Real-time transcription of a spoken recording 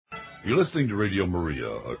You're listening to Radio Maria,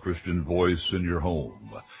 a Christian voice in your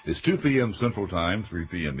home. It's 2 p.m. Central Time, 3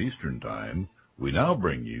 p.m. Eastern Time. We now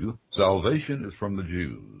bring you Salvation is from the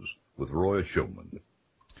Jews with Roy Shulman.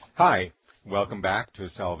 Hi, welcome back to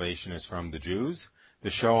Salvation is from the Jews, the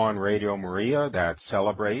show on Radio Maria that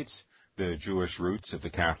celebrates the Jewish roots of the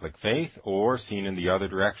Catholic faith, or seen in the other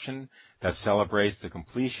direction, that celebrates the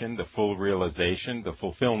completion, the full realization, the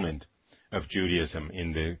fulfillment of Judaism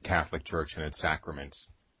in the Catholic Church and its sacraments.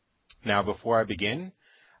 Now, before I begin,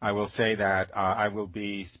 I will say that I will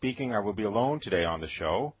be alone today on the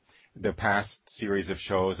show. The past series of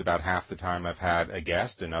shows, about half the time I've had a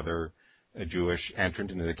guest, a Jewish entrant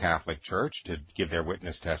into the Catholic Church to give their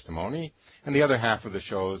witness testimony. And the other half of the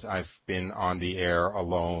shows I've been on the air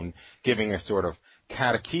alone, giving a sort of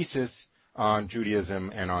catechesis on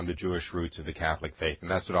Judaism and on the Jewish roots of the Catholic faith. And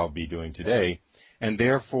that's what I'll be doing today. And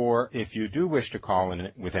therefore, if you do wish to call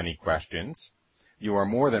in with any questions, you are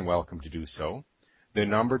more than welcome to do so. The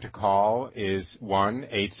number to call is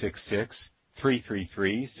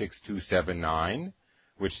 1-866-333-6279,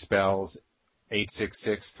 which spells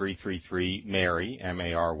 866-333-MARY,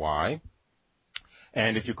 M-A-R-Y.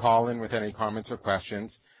 And if you call in with any comments or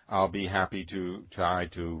questions, I'll be happy to try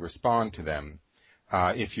to respond to them.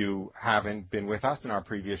 If you haven't been with us in our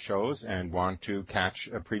previous shows and want to catch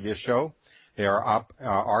a previous show, they are up,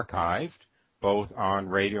 archived, both on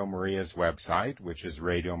Radio Maria's website, which is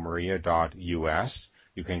radiomaria.us.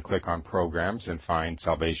 You can click on programs and find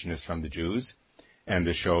Salvation is from the Jews, and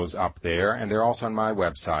the show's up there. And they're also on my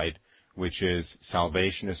website, which is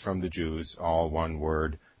salvationisfromthejews, all one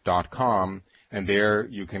word, .com. And there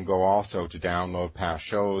you can go also to download past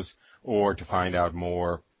shows or to find out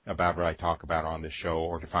more about what I talk about on this show,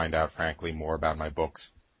 or to find out, frankly, more about my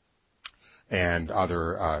books and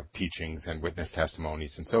other teachings and witness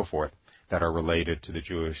testimonies and so forth that are related to the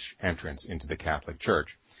Jewish entrance into the Catholic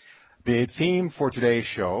Church. The theme for today's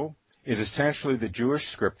show is essentially the Jewish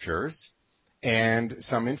Scriptures and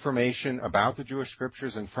some information about the Jewish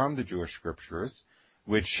Scriptures and from the Jewish Scriptures,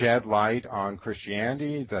 which shed light on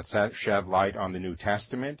Christianity, that shed light on the New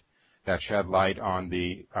Testament, that shed light on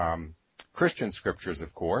the Christian Scriptures,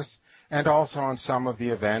 of course, and also on some of the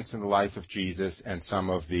events in the life of Jesus and some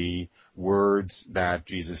of the words that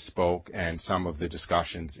Jesus spoke and some of the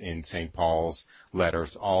discussions in St. Paul's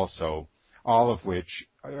letters also, all of which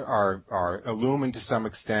are illumined to some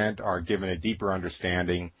extent, are given a deeper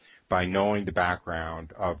understanding by knowing the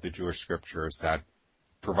background of the Jewish Scriptures that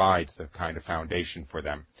provides the kind of foundation for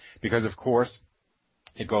them. Because, of course,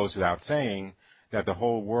 it goes without saying that the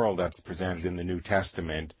whole world that's presented in the New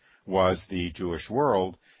Testament was the Jewish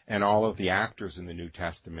world, and all of the actors in the New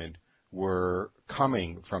Testament were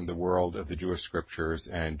coming from the world of the Jewish Scriptures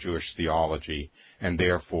and Jewish theology, and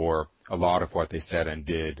therefore a lot of what they said and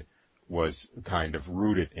did was kind of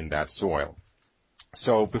rooted in that soil.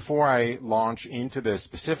 So before I launch into the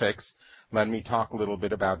specifics, let me talk a little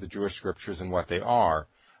bit about the Jewish Scriptures and what they are.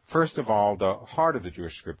 First of all, the heart of the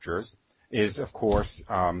Jewish Scriptures is, of course,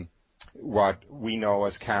 what we know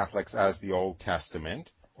as Catholics as the Old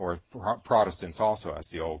Testament, or Protestants also as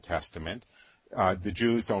the Old Testament. The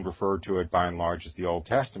Jews don't refer to it by and large as the Old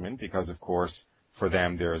Testament because, of course, for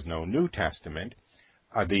them there is no New Testament.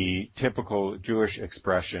 The typical Jewish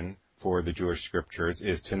expression for the Jewish Scriptures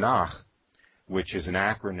is Tanakh, which is an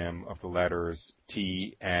acronym of the letters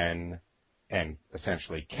T, N, and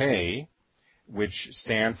essentially K, which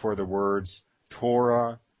stand for the words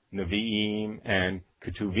Torah, Nevi'im, and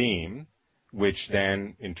Ketuvim, which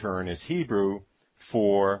then in turn is Hebrew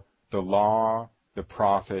for the law, the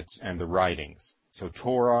prophets, and the writings. So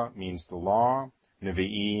Torah means the law,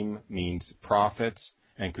 Nevi'im means prophets,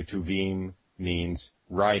 and Ketuvim means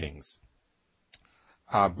writings.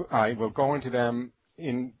 I will go into them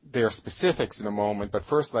in their specifics in a moment, but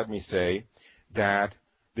first let me say that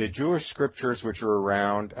the Jewish Scriptures which were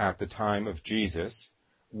around at the time of Jesus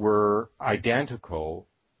were identical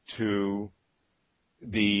to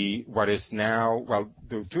the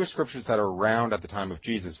Jewish Scriptures that are around at the time of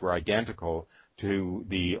Jesus were identical to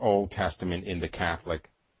the Old Testament in the Catholic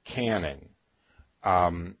canon.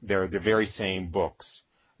 They're the very same books.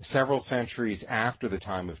 Several centuries after the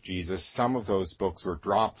time of Jesus, some of those books were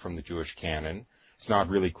dropped from the Jewish canon. It's not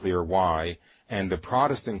really clear why. And the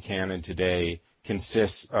Protestant canon today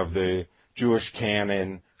consists of the Jewish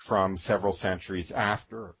canon from several centuries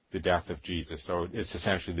after the death of Jesus. So it's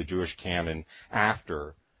essentially the Jewish canon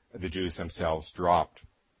after the Jews themselves dropped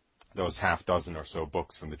those half dozen or so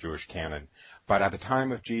books from the Jewish canon. But at the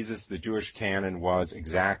time of Jesus, the Jewish canon was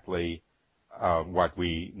exactly what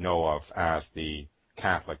we know of as the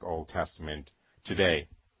Catholic Old Testament today.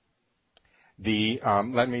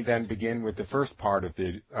 Let me then begin with the first part of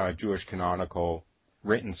the Jewish canonical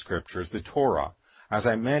written scriptures, the Torah. As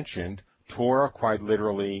I mentioned, Torah quite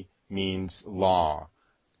literally means law.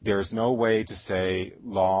 There's no way to say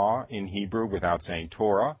law in Hebrew without saying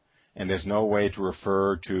Torah, and there's no way to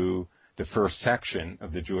refer to the first section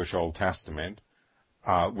of the Jewish Old Testament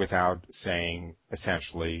without saying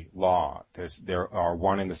essentially law. There are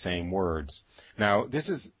one and the same words. Now, this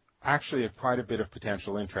is actually of quite a bit of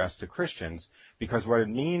potential interest to Christians, because what it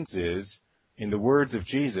means is, in the words of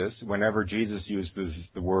Jesus, whenever Jesus uses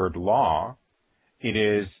the word law, it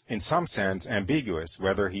is in some sense ambiguous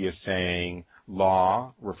whether he is saying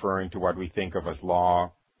law, referring to what we think of as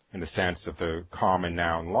law in the sense of the common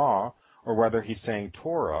noun law, or whether he's saying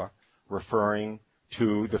Torah, referring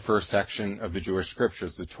to the first section of the Jewish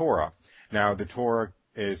scriptures, the Torah. Now, the Torah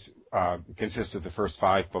consists of the first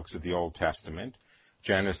 5 books of the Old Testament: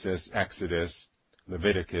 Genesis, Exodus,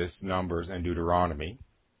 Leviticus, Numbers, and Deuteronomy,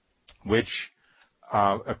 which,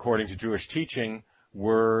 according to Jewish teaching,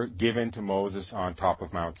 were given to Moses on top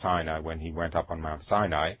of Mount Sinai when he went up on Mount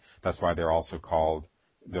Sinai. That's why they're also called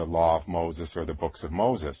the Law of Moses or the Books of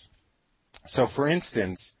Moses. So, for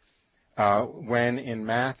instance, when in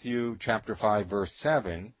Matthew chapter 5, verse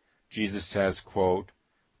 7, Jesus says, quote,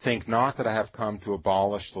 "Think not that I have come to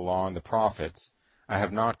abolish the law and the prophets. I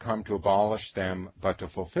have not come to abolish them, but to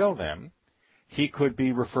fulfill them," he could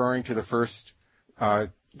be referring to the first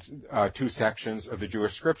 2 sections of the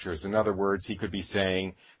Jewish scriptures. In other words, he could be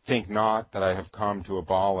saying, "Think not that I have come to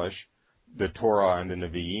abolish the Torah and the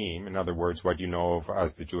Nevi'im," in other words, what you know of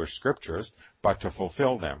as the Jewish scriptures, "but to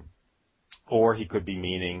fulfill them." Or he could be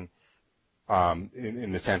meaning,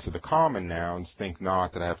 in the sense of the common nouns, "Think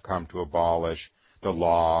not that I have come to abolish the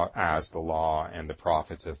law as the law and the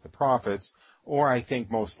prophets as the prophets." Or I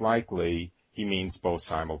think most likely he means both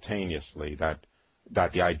simultaneously, that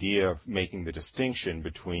the idea of making the distinction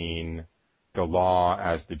between the law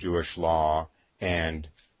as the Jewish law and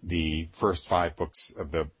the first 5 books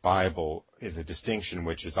of the Bible is a distinction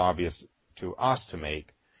which is obvious to us to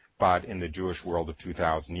make, but in the Jewish world of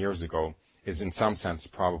 2,000 years ago is in some sense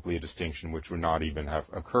probably a distinction which would not even have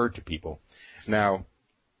occurred to people. Now,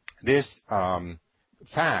 this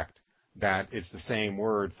fact that it's the same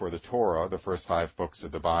word for the Torah, the first 5 books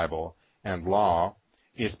of the Bible, and law,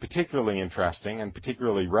 is particularly interesting and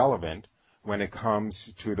particularly relevant when it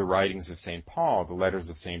comes to the writings of St. Paul, the letters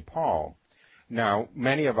of St. Paul. Now,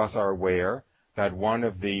 many of us are aware that one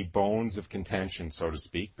of the bones of contention, so to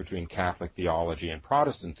speak, between Catholic theology and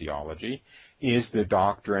Protestant theology is the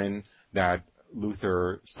doctrine that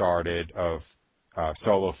Luther started of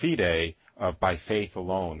sola fide, of by faith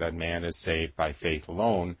alone, that man is saved by faith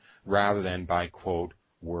alone, rather than by, quote,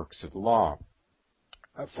 works of the law.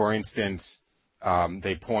 For instance,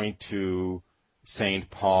 they point to St.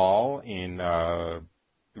 Paul in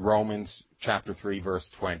Romans chapter 3, verse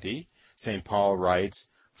 20. St. Paul writes,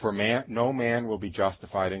 "For no man will be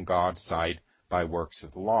justified in God's sight by works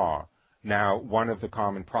of the law." Now, one of the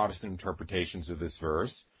common Protestant interpretations of this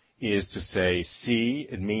verse is to say, see,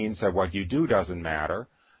 it means that what you do doesn't matter.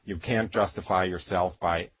 You can't justify yourself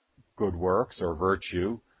by good works or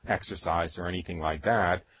virtue, exercise, or anything like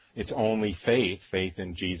that. It's only faith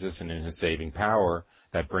in Jesus and in his saving power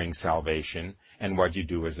that brings salvation, and what you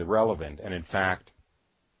do is irrelevant. And in fact,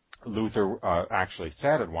 Luther actually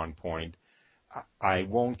said at one point, I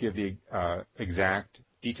won't give the exact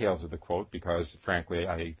details of the quote because, frankly,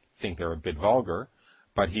 I think they're a bit vulgar,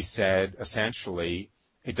 but he said, essentially,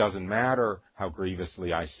 it doesn't matter how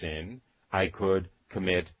grievously I sin. I could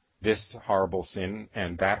commit this horrible sin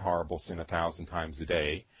and that horrible sin 1,000 times a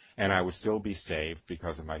day, and I would still be saved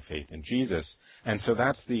because of my faith in Jesus. And so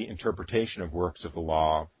that's the interpretation of works of the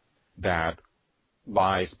law that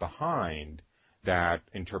lies behind that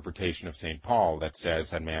interpretation of St. Paul that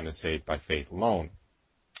says that man is saved by faith alone.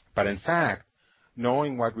 But in fact,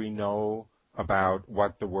 knowing what we know about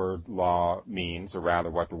what the word law means, or rather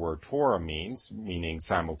what the word Torah means, meaning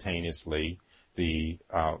simultaneously the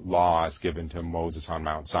law as given to Moses on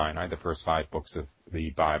Mount Sinai, the first 5 books of the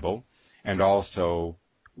Bible, and also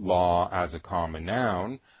law as a common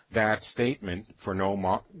noun, that statement, for no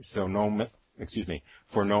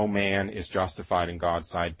man is justified in God's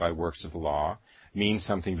sight by works of the law, means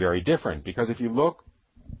something very different. Because if you look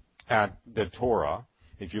at the Torah,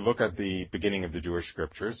 if you look at the beginning of the Jewish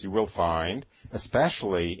scriptures, you will find,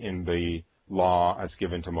 especially in the law as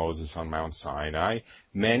given to Moses on Mount Sinai,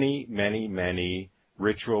 many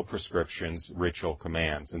ritual prescriptions, ritual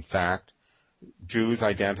commands. In fact, Jews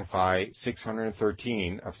identify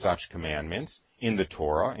 613 of such commandments in the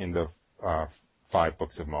Torah, in the 5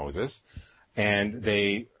 books of Moses, and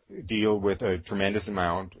they deal with a tremendous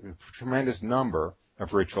number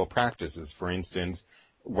of ritual practices. For instance,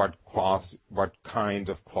 what kind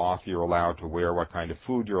of cloth you're allowed to wear, what kind of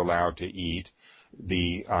food you're allowed to eat,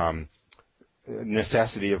 the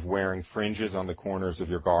necessity of wearing fringes on the corners of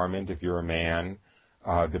your garment if you're a man,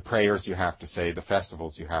 the prayers you have to say, the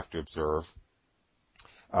festivals you have to observe,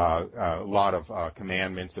 a lot of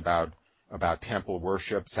commandments about temple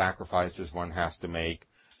worship, sacrifices one has to make,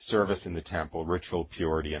 service in the temple, ritual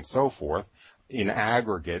purity, and so forth. In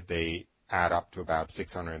aggregate, they add up to about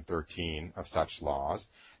 613 of such laws.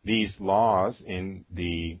 These laws in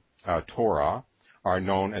the Torah are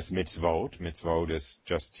known as mitzvot. Mitzvot is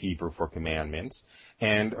just Hebrew for commandments.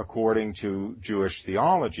 And according to Jewish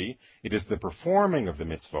theology, it is the performing of the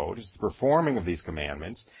mitzvot, it's the performing of these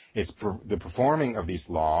commandments, it's the performing of these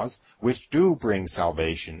laws which do bring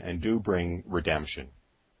salvation and do bring redemption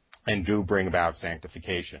and do bring about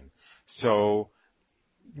sanctification. So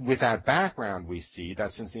with that background, we see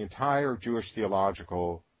that since the entire Jewish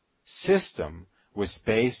theological system was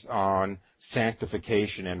based on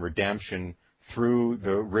sanctification and redemption through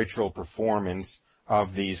the ritual performance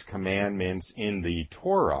of these commandments in the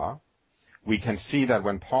Torah, we can see that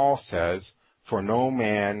when Paul says, "For no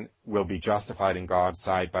man will be justified in God's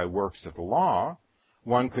sight by works of the law,"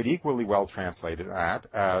 one could equally well translate that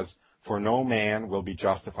as, "For no man will be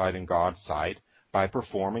justified in God's sight by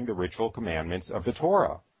performing the ritual commandments of the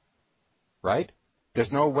Torah." Right?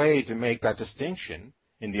 There's no way to make that distinction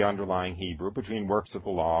in the underlying Hebrew between works of the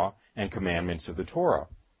law and commandments of the Torah.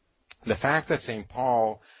 The fact that St.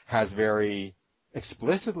 Paul has very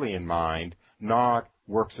explicitly in mind not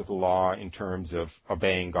works of the law in terms of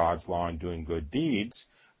obeying God's law and doing good deeds,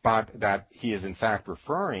 but that he is in fact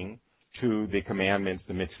referring to the commandments,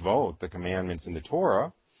 the mitzvot, the commandments in the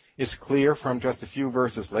Torah, is clear from just a few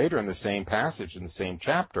verses later in the same passage, in the same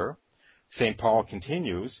chapter. St. Paul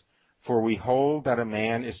continues, "For we hold that a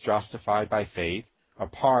man is justified by faith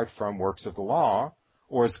apart from works of the law,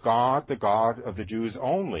 or is God the God of the Jews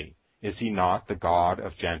only? Is he not the God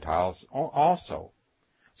of Gentiles also?"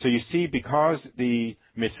 So you see, because the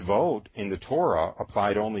mitzvot in the Torah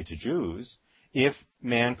applied only to Jews, if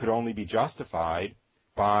man could only be justified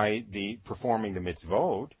by the performing the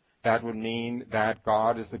mitzvot, that would mean that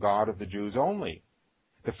God is the God of the Jews only.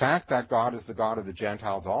 The fact that God is the God of the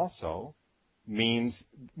Gentiles also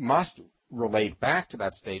must relate back to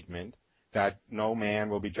that statement that no man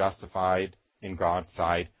will be justified in God's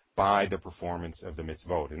sight by the performance of the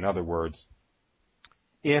mitzvot. In other words,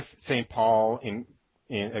 if St. Paul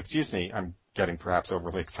I'm getting perhaps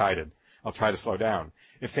overly excited. I'll try to slow down.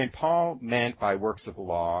 If St. Paul meant by works of the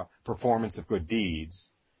law performance of good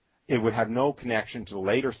deeds, it would have no connection to the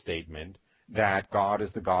later statement that God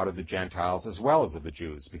is the God of the Gentiles as well as of the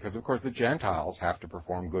Jews, because of course the Gentiles have to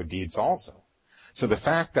perform good deeds also. So the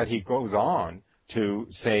fact that he goes on to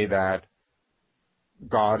say that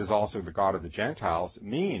God is also the God of the Gentiles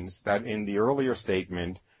means that in the earlier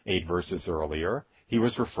statement, 8 verses earlier, he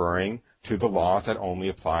was referring to the laws that only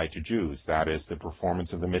apply to Jews, that is, the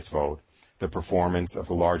performance of the mitzvot, the performance of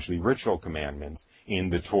the largely ritual commandments in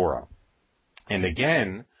the Torah. And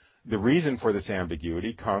again, the reason for this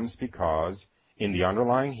ambiguity comes because in the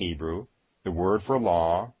underlying Hebrew, the word for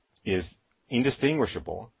law is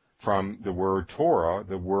indistinguishable from the word Torah,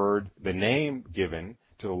 the name given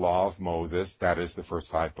to the law of Moses, that is the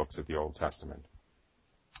first 5 books of the Old Testament.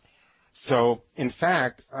 So, in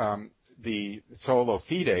fact, the sola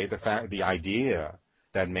fide, the idea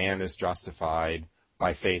that man is justified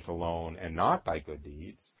by faith alone and not by good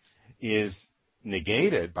deeds, is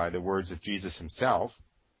negated by the words of Jesus himself.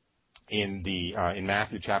 In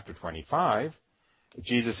Matthew chapter 25,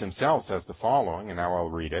 Jesus himself says the following, and now I'll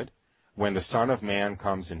read it. "When the Son of Man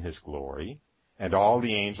comes in his glory, and all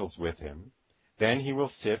the angels with him, then he will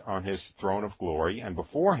sit on his throne of glory, and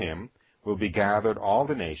before him will be gathered all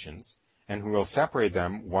the nations, and he will separate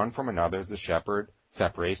them one from another as the shepherd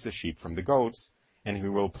separates the sheep from the goats, and he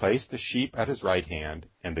will place the sheep at his right hand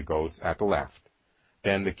and the goats at the left.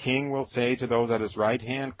 Then the king will say to those at his right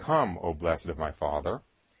hand, 'Come, O blessed of my Father,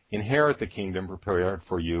 inherit the kingdom prepared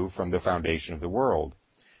for you from the foundation of the world.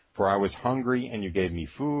 For I was hungry, and you gave me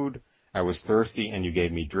food. I was thirsty, and you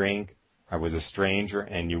gave me drink. I was a stranger,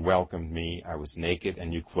 and you welcomed me. I was naked,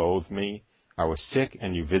 and you clothed me. I was sick,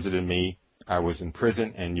 and you visited me. I was in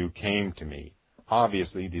prison, and you came to me.'"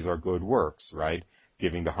 Obviously, these are good works, right?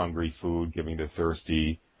 Giving the hungry food, giving the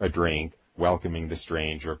thirsty a drink, welcoming the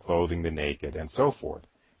stranger, clothing the naked, and so forth.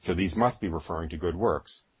 So these must be referring to good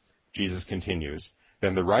works. Jesus continues,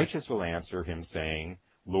 "Then the righteous will answer him, saying,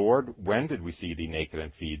 'Lord, when did we see thee naked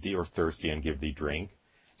and feed thee, or thirsty and give thee drink?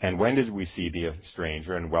 And when did we see thee a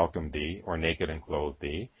stranger and welcome thee, or naked and clothe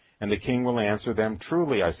thee?' And the king will answer them,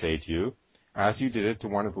 truly I say to you, as you did it to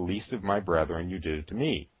one of the least of my brethren, you did it to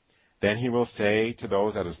me. Then he will say to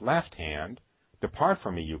those at his left hand, depart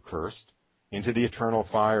from me, you cursed, into the eternal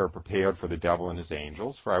fire prepared for the devil and his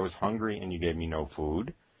angels. For I was hungry, and you gave me no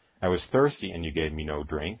food. I was thirsty, and you gave me no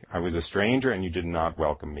drink. I was a stranger, and you did not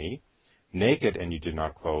welcome me. Naked, and you did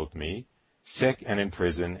not clothe me. Sick and in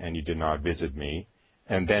prison, and you did not visit me.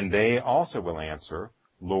 And then they also will answer,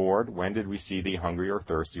 Lord, when did we see thee hungry or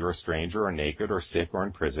thirsty or a stranger or naked or sick or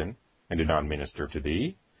in prison, and did not minister to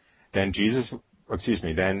thee? Then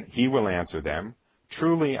he will answer them,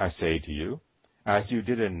 truly I say to you, as you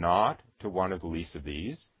did it not to one of the least of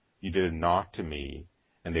these, you did it not to me.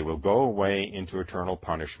 And they will go away into eternal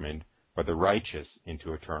punishment, but the righteous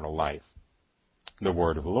into eternal life. The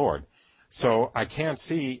word of the Lord. So I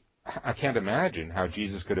can't imagine how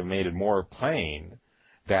Jesus could have made it more plain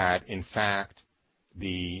that, in fact,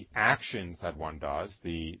 the actions that one does,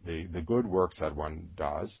 the good works that one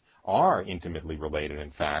does, are intimately related,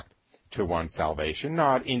 in fact, to one's salvation,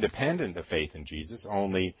 not independent of faith in Jesus,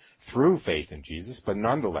 only through faith in Jesus, but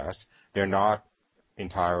nonetheless, they're not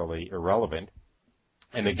entirely irrelevant.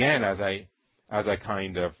 And again, as I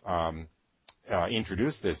kind of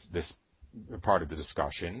introduce this part of the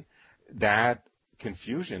discussion, that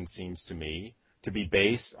confusion seems to me to be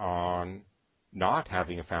based on not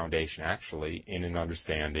having a foundation, actually, in an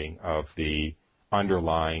understanding of the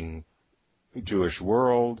underlying Jewish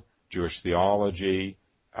world, Jewish theology,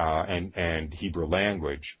 and Hebrew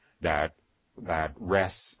language that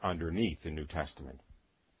rests underneath the New Testament.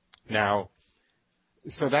 Now,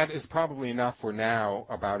 so that is probably enough for now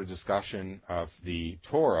about a discussion of the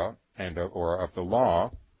Torah or of the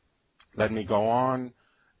law. Let me go on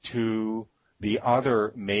to the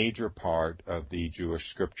other major part of the Jewish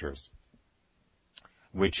scriptures,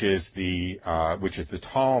 which is the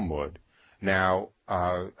Talmud. Now,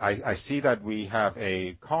 I see that we have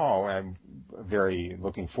a call. I'm very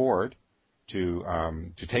looking forward to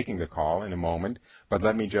taking the call in a moment. But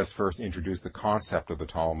let me just first introduce the concept of the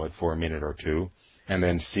Talmud for a minute or two, and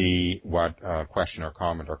then see what question or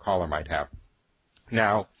comment or caller might have.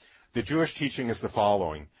 Now, the Jewish teaching is the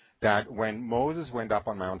following: that when Moses went up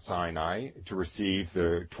on Mount Sinai to receive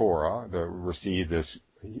the Torah, receive this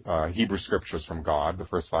Hebrew scriptures from God, the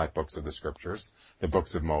first 5 books of the scriptures, the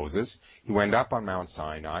books of Moses, he went up on Mount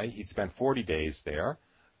Sinai. He spent 40 days there.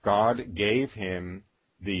 God gave him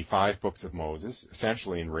the 5 books of Moses,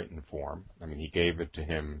 essentially in written form. I mean, he gave it to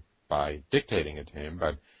him by dictating it to him,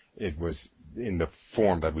 but it was in the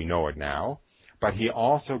form that we know it now. But he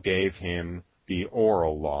also gave him the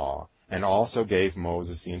oral law, and also gave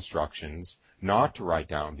Moses the instructions not to write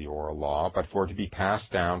down the oral law, but for it to be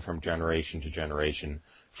passed down from generation to generation,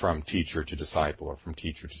 from teacher to disciple, or from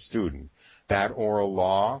teacher to student. That oral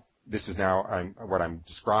law, this is now what I'm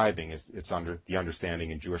describing, it's under the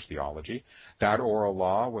understanding in Jewish theology. That oral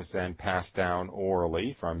law was then passed down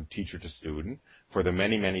orally from teacher to student for the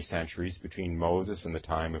many, many centuries between Moses and the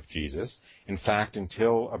time of Jesus. In fact,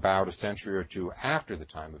 until about a century or two after the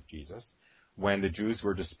time of Jesus, when the Jews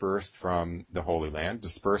were dispersed from the Holy Land,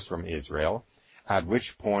 dispersed from Israel, at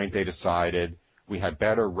which point they decided we had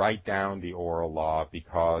better write down the oral law,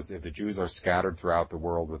 because if the Jews are scattered throughout the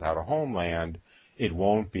world without a homeland, it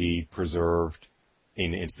won't be preserved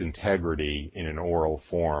in its integrity in an oral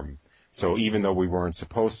form. So even though we weren't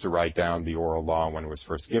supposed to write down the oral law when it was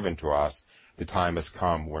first given to us, the time has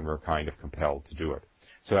come when we're kind of compelled to do it.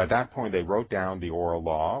 So at that point, they wrote down the oral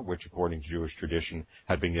law, which according to Jewish tradition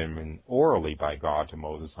had been given orally by God to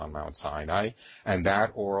Moses on Mount Sinai. And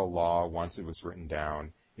that oral law, once it was written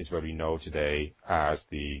down, is what we know today as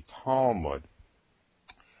the Talmud.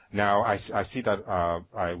 Now, I see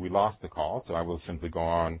that we lost the call, so I will simply go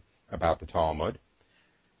on about the Talmud.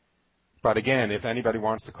 But again, if anybody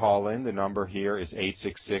wants to call in, the number here is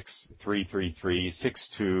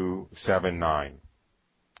 866-333-6279.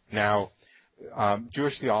 Now,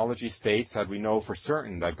 Jewish theology states that we know for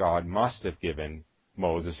certain that God must have given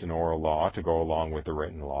Moses an oral law to go along with the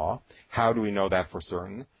written law. How do we know that for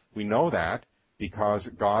certain? We know that because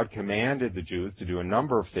God commanded the Jews to do a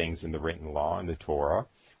number of things in the written law, in the Torah,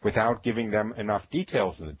 without giving them enough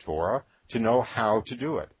details in the Torah to know how to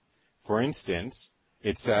do it. For instance,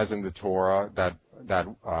 it says in the Torah that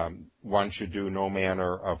one should do no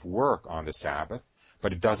manner of work on the Sabbath,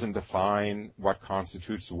 but it doesn't define what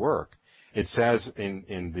constitutes work. It says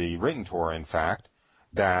in the written Torah, in fact,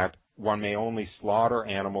 that one may only slaughter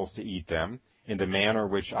animals to eat them in the manner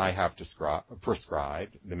which I have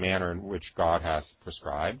prescribed, the manner in which God has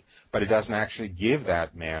prescribed, but it doesn't actually give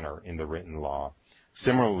that manner in the written law.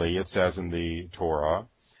 Similarly, it says in the Torah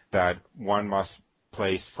that one must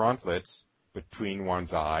place frontlets between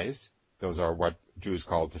one's eyes. Those are what Jews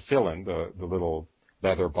call tefillin, the little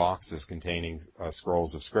leather boxes containing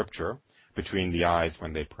scrolls of Scripture between the eyes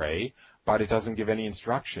when they pray, but it doesn't give any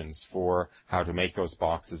instructions for how to make those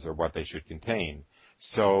boxes or what they should contain.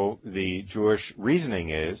 So the Jewish reasoning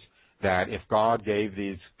is that if God gave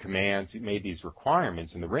these commands, made these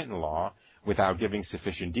requirements in the written law without giving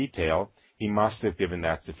sufficient detail, he must have given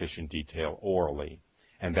that sufficient detail orally.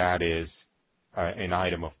 And that is an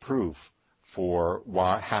item of proof for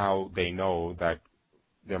how they know that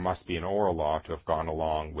there must be an oral law to have gone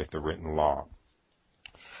along with the written law.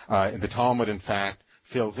 The Talmud, in fact,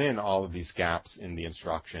 fills in all of these gaps in the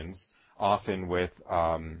instructions, often with,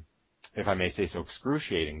 if I may say so,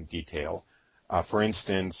 excruciating detail. For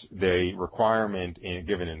instance, the requirement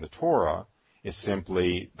given in the Torah is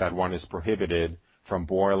simply that one is prohibited from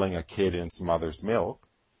boiling a kid in its mother's milk.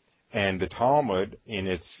 And the Talmud, in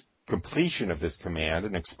its completion of this command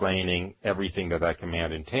and explaining everything that that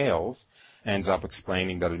command entails, ends up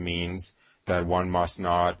explaining that it means that one must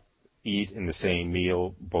not eat in the same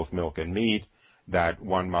meal both milk and meat, that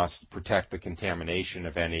one must protect the contamination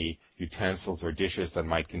of any utensils or dishes that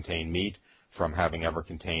might contain meat from having ever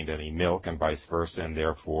contained any milk, and vice versa, and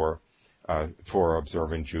therefore Torah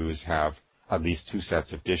observant Jews have at least two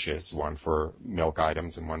sets of dishes, one for milk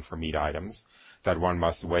items and one for meat items, that one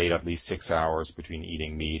must wait at least 6 hours between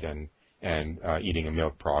eating meat and eating a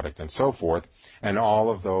milk product, and so forth. And all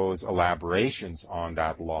of those elaborations on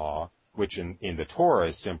that law, which in the Torah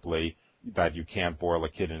is simply that you can't boil a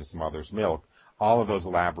kid in its mother's milk, all of those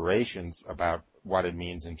elaborations about what it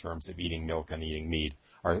means in terms of eating milk and eating meat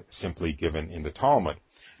are simply given in the Talmud.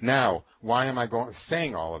 Now, why am I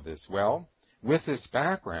saying all of this? Well, with this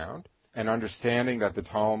background and understanding that the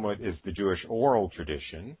Talmud is the Jewish oral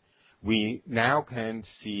tradition, we now can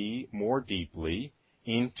see more deeply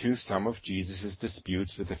into some of Jesus'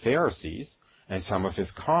 disputes with the Pharisees and some of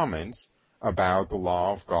his comments about the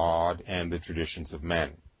law of God and the traditions of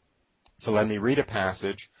men. So let me read a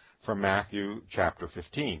passage from Matthew chapter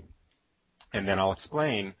 15, and then I'll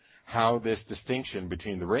explain how this distinction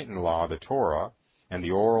between the written law, the Torah, and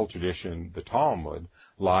the oral tradition, the Talmud,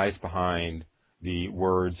 lies behind the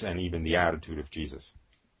words and even the attitude of Jesus.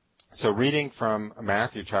 So reading from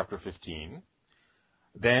Matthew chapter 15,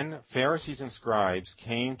 then Pharisees and scribes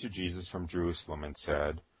came to Jesus from Jerusalem and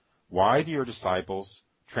said, "Why do your disciples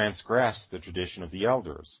transgress the tradition of the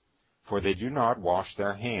elders? For they do not wash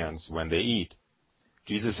their hands when they eat."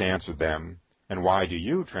 Jesus answered them, "And why do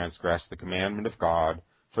you transgress the commandment of God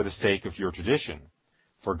for the sake of your tradition?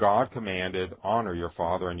 For God commanded, 'Honor your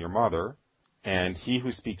father and your mother,' and he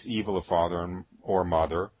who speaks evil of father or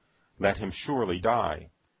mother, let him surely die.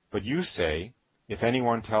 But you say, 'If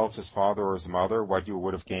anyone tells his father or his mother, what you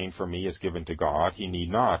would have gained from me is given to God, he need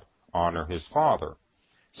not honor his father.'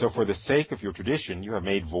 So for the sake of your tradition you have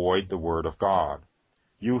made void the word of God.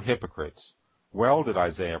 You hypocrites! Well did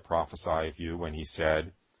Isaiah prophesy of you when he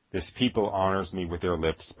said, 'This people honors me with their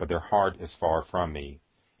lips, but their heart is far from me.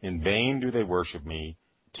 In vain do they worship me,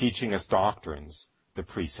 teaching as doctrines the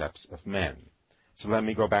precepts of men.'" So let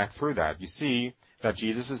me go back through that. You see that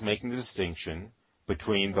Jesus is making the distinction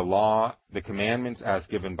between the law, the commandments as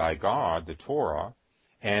given by God, the Torah,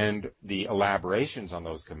 and the elaborations on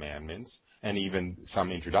those commandments, and even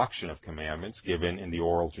some introduction of commandments given in the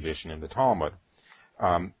oral tradition in the Talmud.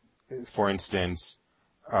 For instance,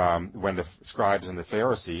 when the scribes and the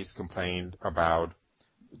Pharisees complained about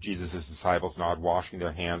Jesus' disciples not washing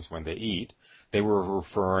their hands when they eat, they were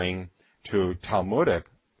referring to Talmudic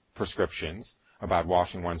prescriptions about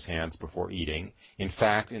washing one's hands before eating. In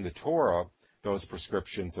fact, in the Torah, those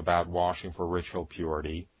prescriptions about washing for ritual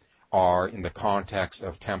purity are in the context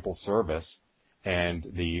of temple service and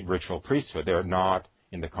the ritual priesthood. They're not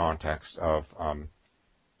in the context of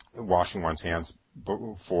washing one's hands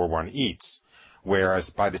before one eats. Whereas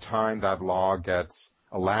by the time that law gets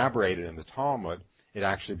elaborated in the Talmud, it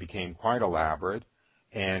actually became quite elaborate,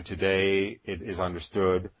 and today it is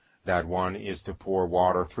understood that one is to pour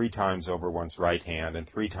water 3 times over one's right hand and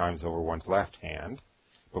 3 times over one's left hand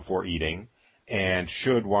before eating, and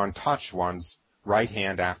should one touch one's right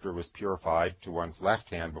hand after it was purified to one's left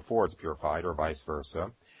hand before it's purified, or vice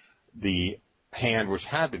versa, the hand which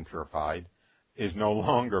had been purified is no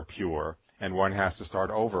longer pure, and one has to start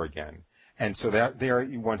over again. And so that there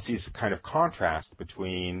one sees a kind of contrast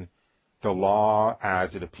between the law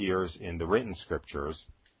as it appears in the written scriptures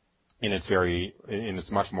in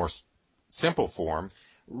its much more simple form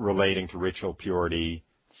relating to ritual purity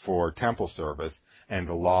for temple service, and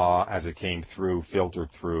the law as it came through, filtered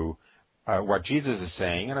through what Jesus is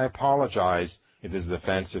saying. And I apologize if this is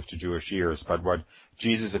offensive to Jewish ears, but what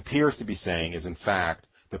Jesus appears to be saying is in fact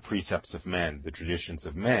the precepts of men, the traditions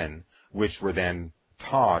of men, which were then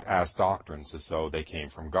taught as doctrines as though they came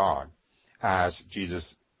from God. As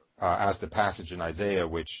the passage in Isaiah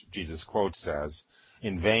which Jesus quotes says,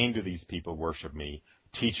 "In vain do these people worship me,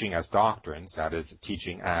 teaching as doctrines," that is,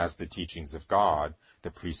 teaching as the teachings of God,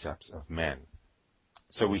 the precepts of men.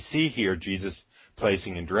 So we see here Jesus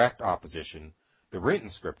placing in direct opposition the written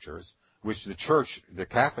scriptures, which the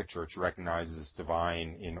Catholic Church recognizes as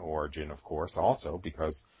divine in origin, of course, also,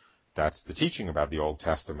 because that's the teaching about the Old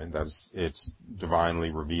Testament, it's divinely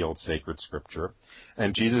revealed sacred scripture.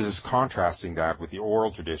 And Jesus is contrasting that with the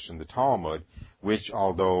oral tradition, the Talmud, which,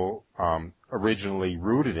 although originally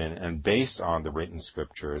rooted in and based on the written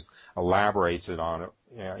scriptures, elaborates it on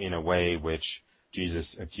in a way which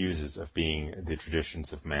Jesus accuses of being the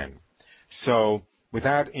traditions of men. So, with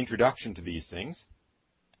that introduction to these things,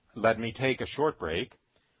 let me take a short break,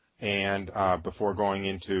 and before going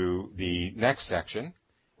into the next section,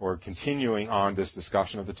 or continuing on this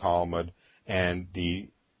discussion of the Talmud and the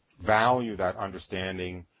value that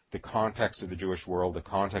understanding the context of the Jewish world, the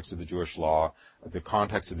context of the Jewish law, the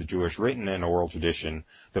context of the Jewish written and oral tradition,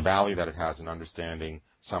 the value that it has in understanding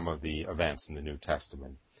some of the events in the New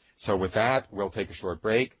Testament. So with that, we'll take a short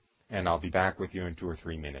break, and I'll be back with you in 2 or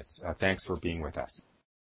 3 minutes. Thanks for being with us.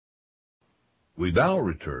 We now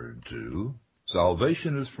return to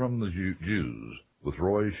Salvation is from the Jews with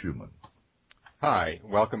Roy Schumann. Hi,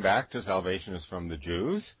 welcome back to Salvation is from the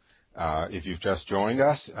Jews. If you've just joined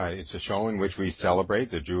us, it's a show in which we celebrate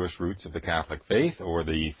the Jewish roots of the Catholic faith, or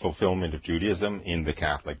the fulfillment of Judaism in the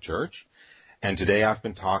Catholic Church. And today I've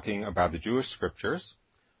been talking about the Jewish scriptures,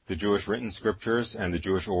 the Jewish written scriptures, and the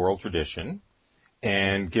Jewish oral tradition,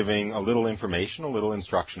 and giving a little information, a little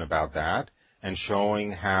instruction about that, and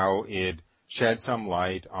showing how it shed some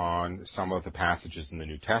light on some of the passages in the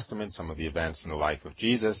New Testament, some of the events in the life of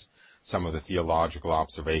Jesus, some of the theological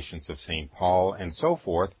observations of St. Paul, and so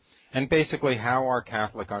forth, and basically how our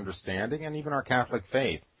Catholic understanding and even our Catholic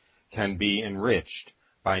faith can be enriched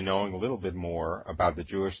by knowing a little bit more about the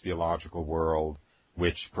Jewish theological world,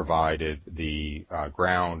 which provided the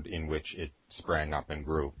ground in which it sprang up and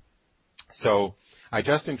grew. So I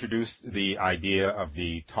just introduced the idea of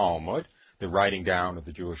the Talmud, the writing down of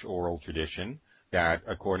the Jewish oral tradition that,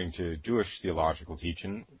 according to Jewish theological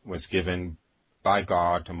teaching, was given by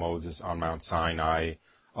God to Moses on Mount Sinai,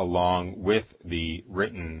 along with the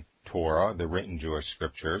written Torah, the written Jewish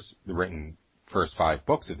scriptures, the written first 5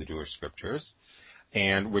 books of the Jewish scriptures,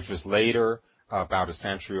 and which was later, about a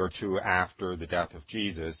century or two after the death of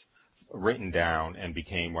Jesus, written down and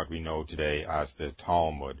became what we know today as the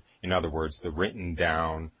Talmud. In other words, the written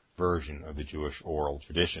down version of the Jewish oral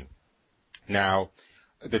tradition. Now,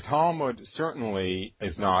 the Talmud certainly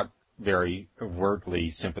is not very overtly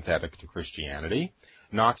sympathetic to Christianity.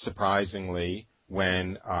 Not surprisingly,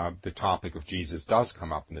 when the topic of Jesus does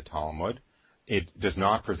come up in the Talmud, it does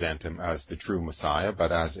not present him as the true Messiah,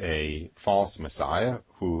 but as a false Messiah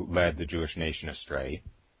who led the Jewish nation astray,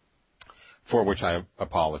 for which I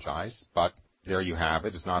apologize, but there you have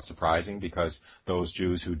it. It's not surprising, because those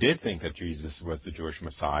Jews who did think that Jesus was the Jewish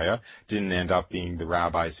Messiah didn't end up being the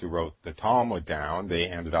rabbis who wrote the Talmud down. They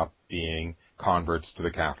ended up being converts to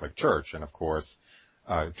the Catholic Church. And of course,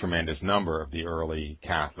 a tremendous number of the early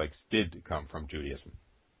Catholics did come from Judaism.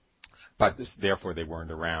 But therefore, they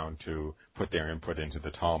weren't around to put their input into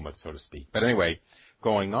the Talmud, so to speak. But anyway,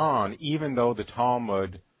 going on, even though the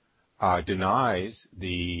Talmud denies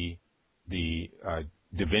the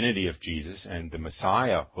divinity of Jesus and the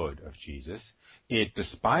Messiahhood of Jesus, it,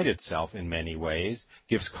 despite itself in many ways,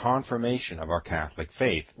 gives confirmation of our Catholic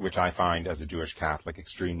faith, which I find as a Jewish Catholic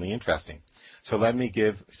extremely interesting. So let me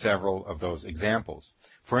give several of those examples.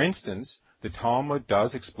 For instance, the Talmud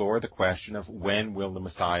does explore the question of when will the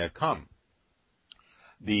Messiah come.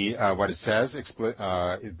 What it says,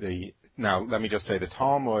 now let me just say the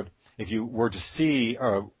Talmud, if you were to see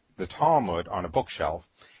the Talmud on a bookshelf,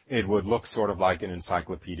 it would look sort of like an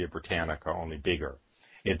Encyclopedia Britannica, only bigger.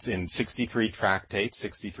 It's in 63 tractates,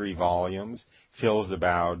 63 volumes, fills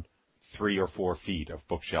about 3 or 4 feet of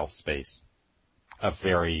bookshelf space, of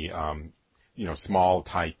very, small,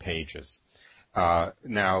 tight pages.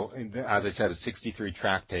 Now, as I said, it's 63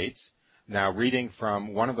 tractates. Now, reading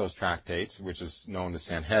from one of those tractates, which is known as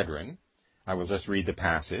Sanhedrin, I will just read the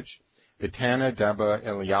passage. The Tana Deba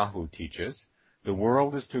Eliyahu teaches, the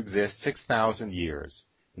world is to exist 6,000 years.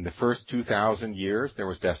 In the first 2,000 years, there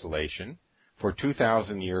was desolation. For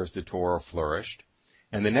 2,000 years, the Torah flourished.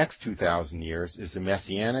 And the next 2,000 years is the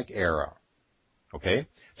Messianic era. Okay?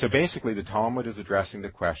 So basically, the Talmud is addressing the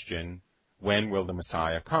question, when will the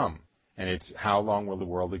Messiah come? And it's how long will the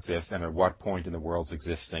world exist, and at what point in the world's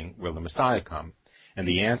existing will the Messiah come? And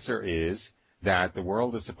the answer is that the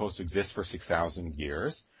world is supposed to exist for 6,000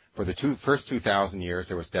 years. For the first 2,000 years,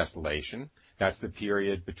 there was desolation. That's the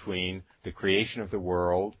period between the creation of the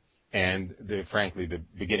world and, frankly, the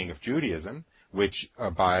beginning of Judaism, which,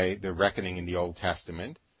 by the reckoning in the Old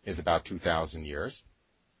Testament, is about 2,000 years.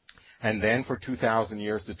 And then for 2,000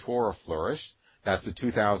 years, the Torah flourished. That's the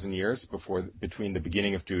 2,000 years between the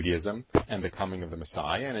beginning of Judaism and the coming of the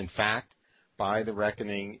Messiah. And in fact, by the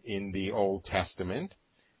reckoning in the Old Testament,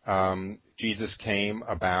 Jesus came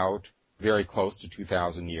about very close to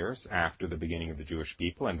 2,000 years after the beginning of the Jewish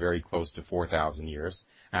people and very close to 4,000 years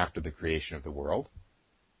after the creation of the world.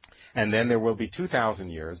 And then there will be 2,000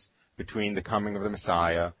 years between the coming of the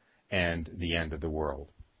Messiah and the end of the world.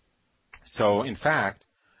 So, in fact,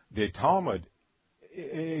 the Talmud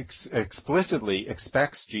explicitly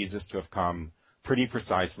expects Jesus to have come pretty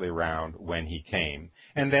precisely around when he came.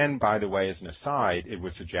 And then, by the way, as an aside, it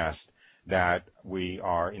would suggest that we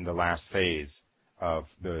are in the last phase of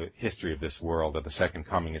the history of this world, that the second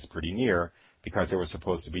coming is pretty near, because there was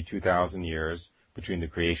supposed to be 2,000 years between the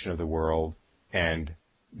creation of the world and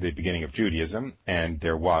the beginning of Judaism, and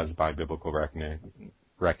there was, by biblical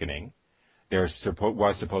reckoning. There was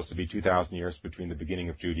supposed to be 2,000 years between the beginning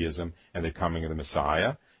of Judaism and the coming of the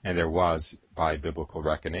Messiah, and there was, by biblical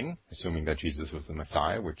reckoning, assuming that Jesus was the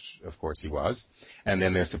Messiah, which of course he was, and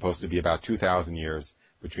then there's supposed to be about 2,000 years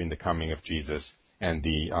between the coming of Jesus and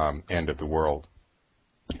the end of the world.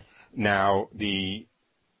 Now, in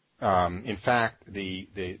fact,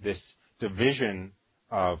 this division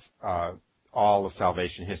of all of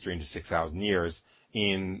salvation history into 6,000 years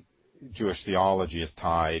in Jewish theology is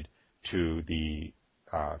tied to the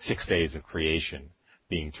 6 days of creation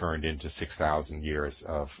being turned into 6,000 years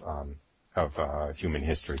of human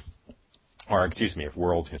history, or of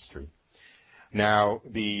world history. Now,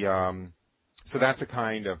 so that's a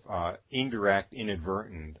kind of indirect,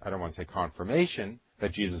 inadvertent, I don't want to say confirmation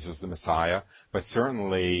that Jesus was the Messiah, but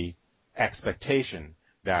certainly expectation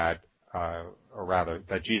that,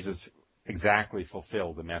 that Jesus exactly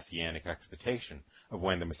fulfilled the messianic expectation of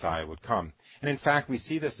when the Messiah would come. And in fact, we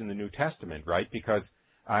see this in the New Testament, right? Because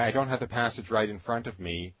I don't have the passage right in front of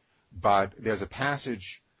me, but there's a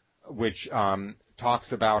passage which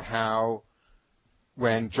talks about how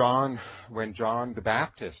when John the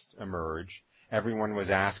Baptist emerged, everyone was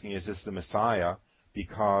asking, is this the Messiah?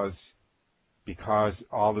 Because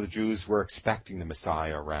all the Jews were expecting the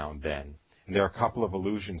Messiah around then. And there are a couple of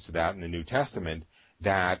allusions to that in the New Testament,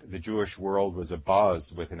 that the Jewish world was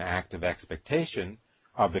abuzz with an active expectation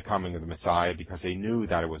of the coming of the Messiah because they knew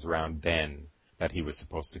that it was around then that he was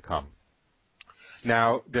supposed to come.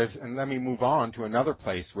 Now, and let me move on to another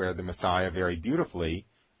place where the Messiah very beautifully,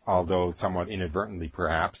 although somewhat inadvertently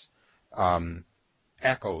perhaps,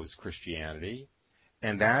 echoes Christianity,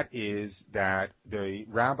 and that is that the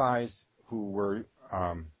rabbis who were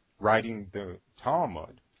writing the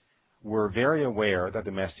Talmud were very aware that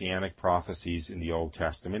the messianic prophecies in the Old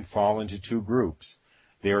Testament fall into two groups.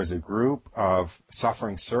 There is a group of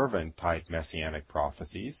suffering servant type messianic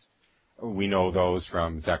prophecies. We know those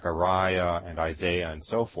from Zechariah and Isaiah and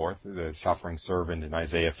so forth, the suffering servant in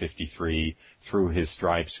Isaiah 53, through his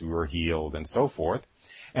stripes we were healed and so forth.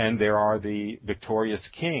 And there are the victorious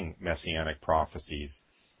king messianic prophecies.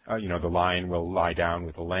 The lion will lie down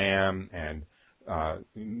with the lamb, and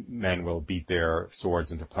men will beat their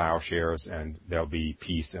swords into plowshares, and there'll be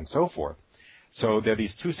peace and so forth. So there are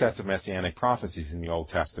these two sets of messianic prophecies in the Old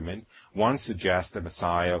Testament. One suggests the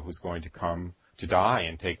Messiah who's going to come to die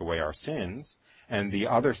and take away our sins, and the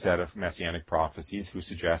other set of messianic prophecies who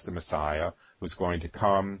suggest a Messiah who's going to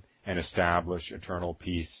come and establish eternal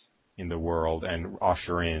peace in the world and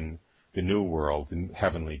usher in the new world, the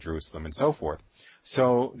heavenly Jerusalem, and so forth.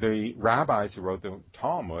 So the rabbis who wrote the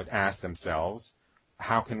Talmud asked themselves,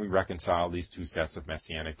 how can we reconcile these two sets of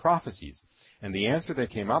messianic prophecies? And the answer they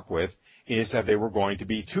came up with is that there were going to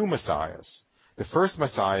be two messiahs. The first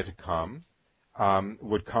Messiah to come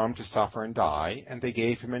would come to suffer and die, and they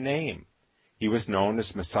gave him a name. He was known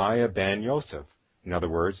as Messiah ben Yosef. In other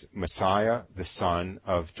words, Messiah, the son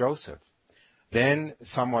of Joseph. Then,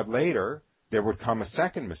 somewhat later, there would come a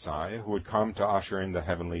second Messiah who would come to usher in the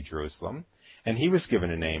heavenly Jerusalem, and he was given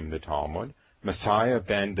a name in the Talmud, Messiah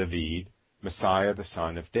ben David, Messiah the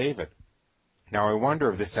son of David. Now, I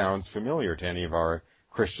wonder if this sounds familiar to any of our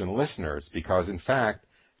Christian listeners, because in fact,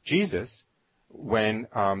 Jesus,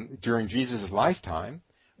 during Jesus' lifetime,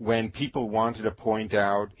 when people wanted to point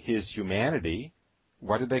out his humanity,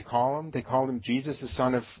 what did they call him? They called him Jesus, the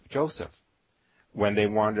son of Joseph, when they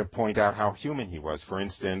wanted to point out how human he was. For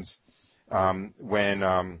instance,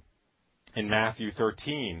 when in Matthew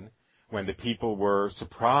 13, when the people were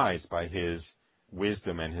surprised by his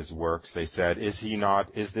wisdom and his works, they said, is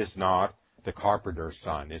this not the carpenter's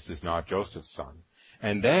son? Is this not Joseph's son?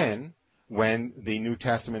 And then, when the New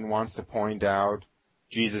Testament wants to point out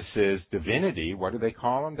Jesus' divinity, what do they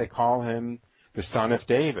call him? They call him the son of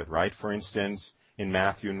David, right? For instance, in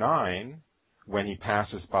Matthew 9, when he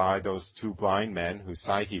passes by those two blind men whose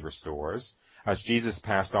sight he restores, as Jesus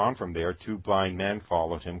passed on from there, two blind men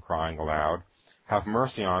followed him, crying aloud, "Have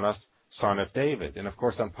mercy on us, Son of David." And of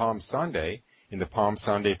course, on Palm Sunday, in the Palm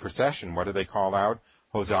Sunday procession, what do they call out?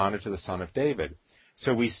 Hosanna to the Son of David.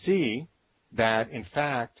 So we see that, in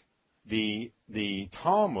fact, the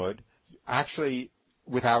Talmud actually,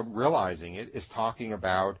 without realizing it, is talking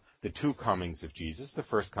about the two comings of Jesus, the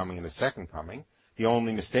first coming and the second coming. The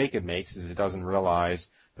only mistake it makes is it doesn't realize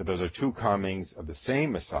that those are two comings of the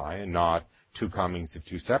same Messiah, not two comings of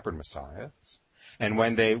two separate Messiahs. And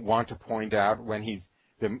when they want to point out when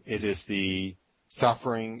it is the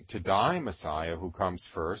suffering to die Messiah who comes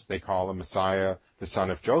first, they call him Messiah the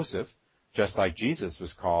son of Joseph, just like Jesus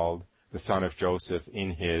was called the son of Joseph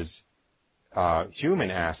in his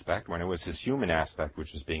human aspect, when it was his human aspect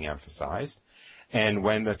which was being emphasized. And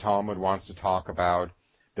when the Talmud wants to talk about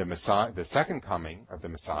the Messiah, the second coming of the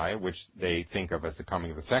Messiah, which they think of as the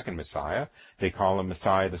coming of the second Messiah, they call him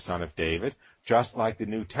Messiah the son of David, just like the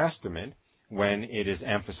New Testament, when it is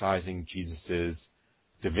emphasizing Jesus'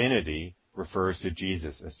 divinity, refers to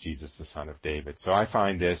Jesus as Jesus the son of David. So I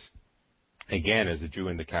find this, again, as a Jew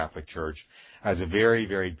in the Catholic Church, as a very,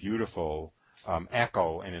 very beautiful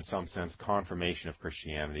echo and, in some sense, confirmation of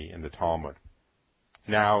Christianity in the Talmud.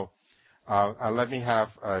 Now, I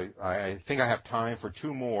think I have time for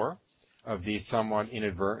two more of these somewhat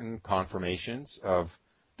inadvertent confirmations of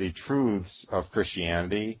the truths of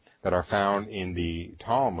Christianity that are found in the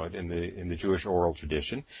Talmud, in the Jewish oral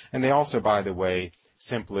tradition. And they also, by the way,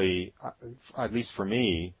 simply, at least for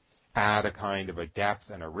me, add a kind of a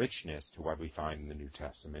depth and a richness to what we find in the New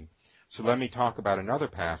Testament. So let me talk about another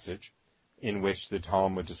passage in which the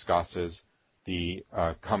Talmud discusses the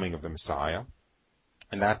coming of the Messiah.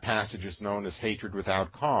 And that passage is known as Hatred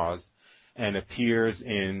Without Cause and appears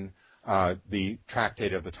in the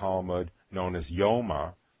tractate of the Talmud known as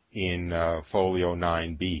Yoma in folio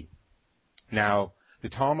 9b. Now, the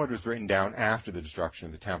Talmud was written down after the destruction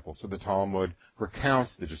of the temple, so the Talmud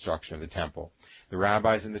recounts the destruction of the temple. The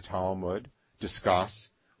rabbis in the Talmud discuss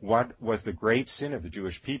what was the great sin of the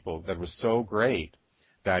Jewish people that was so great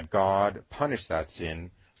that God punished that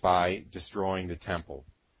sin by destroying the temple.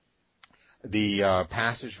 The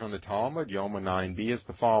passage from the Talmud, Yoma 9b, is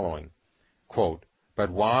the following, quote, "But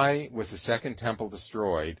why was the second temple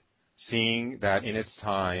destroyed, seeing that in its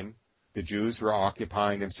time the Jews were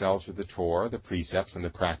occupying themselves with the Torah, the precepts, and the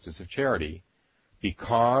practice of charity?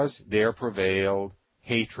 Because there prevailed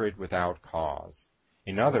hatred without cause."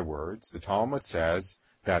 In other words, the Talmud says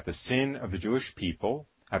that the sin of the Jewish people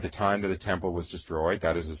at the time that the temple was destroyed,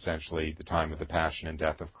 that is essentially the time of the passion and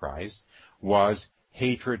death of Christ, was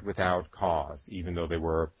hatred without cause, even though they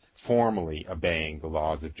were formally obeying the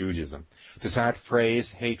laws of Judaism. Does that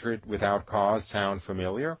phrase, hatred without cause, sound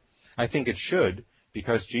familiar? I think it should,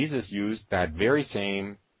 because Jesus used that very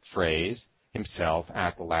same phrase himself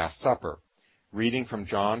at the Last Supper. Reading from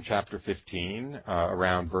John chapter 15,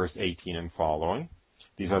 around verse 18 and following,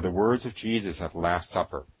 these are the words of Jesus at the Last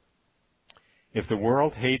Supper. "If the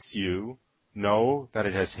world hates you, know that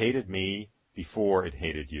it has hated me before it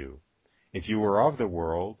hated you. If you were of the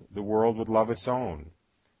world would love its own.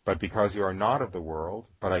 But because you are not of the world,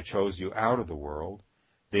 but I chose you out of the world,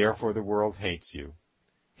 therefore the world hates you.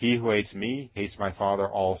 He who hates me hates my Father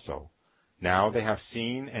also. Now they have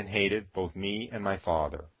seen and hated both me and my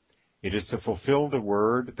Father. It is to fulfill the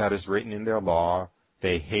word that is written in their law,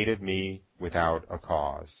 they hated me without a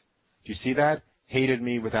cause." Do you see that? Hated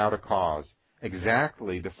me without a cause.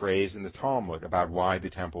 Exactly the phrase in the Talmud about why the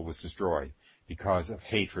temple was destroyed, because of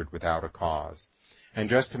hatred without a cause. And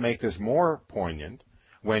just to make this more poignant,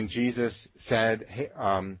 when Jesus said,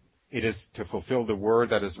 it is to fulfill the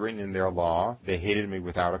word that is written in their law, they hated me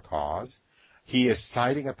without a cause, he is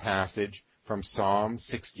citing a passage from Psalm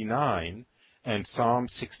 69, and Psalm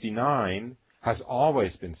 69 has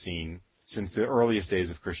always been seen since the earliest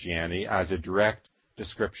days of Christianity as a direct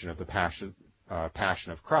description of the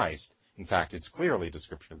passion of Christ. In fact, it's clearly a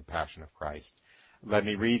description of the passion of Christ. Let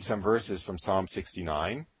me read some verses from Psalm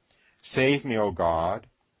 69. "Save me, O God.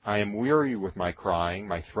 I am weary with my crying.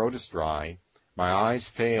 My throat is dry. My eyes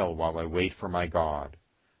fail while I wait for my God.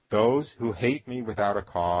 Those who hate me without a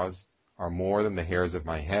cause are more than the hairs of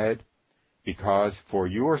my head. Because for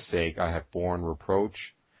your sake I have borne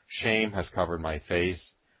reproach. Shame has covered my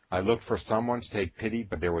face. I looked for someone to take pity,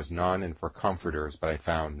 but there was none, and for comforters, but I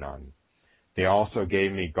found none. They also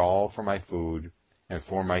gave me gall for my food, and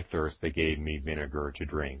for my thirst they gave me vinegar to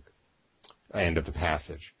drink. End of the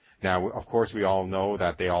passage. Now, of course, we all know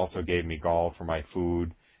that they also gave me gall for my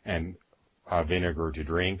food and vinegar to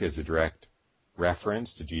drink is a direct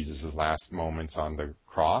reference to Jesus' last moments on the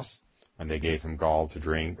cross when they gave him gall to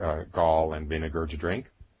drink, gall and vinegar to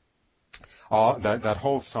drink. That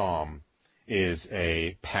whole psalm is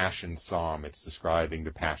a passion psalm. It's describing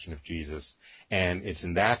the passion of Jesus. And it's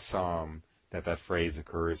in that psalm that phrase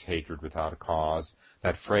occurs, hatred without a cause.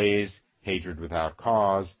 That phrase, hatred without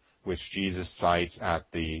cause, which Jesus cites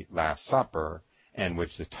at the Last Supper, and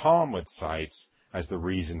which the Talmud cites as the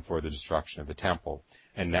reason for the destruction of the temple.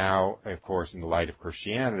 And now, of course, in the light of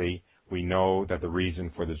Christianity, we know that the reason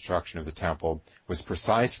for the destruction of the temple was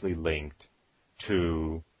precisely linked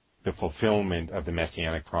to the fulfillment of the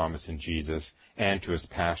Messianic promise in Jesus and to his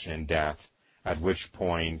passion and death, at which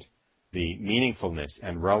point the meaningfulness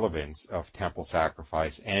and relevance of temple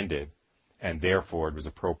sacrifice ended, and therefore it was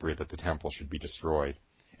appropriate that the temple should be destroyed.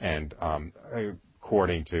 And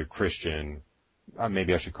according to Christian,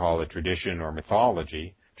 maybe I should call it tradition or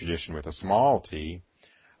mythology, tradition with a small t,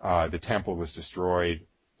 the temple was destroyed.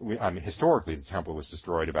 Historically, the temple was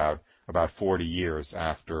destroyed about 40 years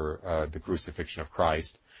after the crucifixion of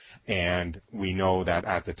Christ. And we know that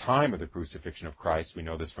at the time of the crucifixion of Christ, we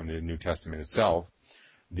know this from the New Testament itself,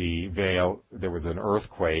 there was an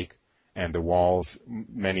earthquake, and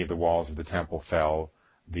many of the walls of the temple fell.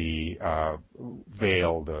 The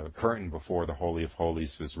veil, the curtain before the Holy of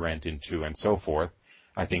Holies was rent in two, and so forth.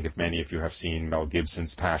 I think if many of you have seen Mel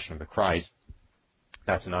Gibson's Passion of the Christ,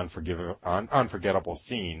 that's an unforgettable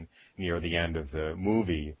scene near the end of the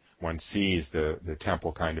movie. One sees the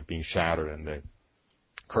temple kind of being shattered and the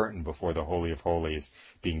curtain before the Holy of Holies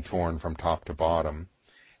being torn from top to bottom.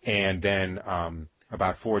 And then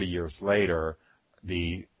about 40 years later,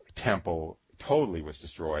 the temple totally was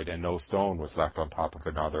destroyed and no stone was left on top of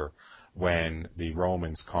another when the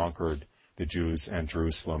Romans conquered the Jews and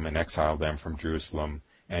Jerusalem and exiled them from Jerusalem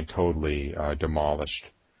and totally demolished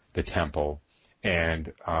the temple.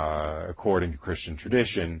 And according to Christian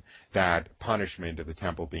tradition, that punishment of the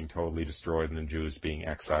temple being totally destroyed and the Jews being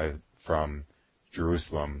exiled from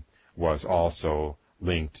Jerusalem was also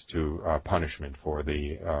linked to punishment for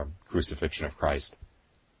the crucifixion of Christ.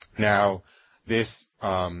 Now, this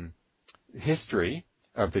history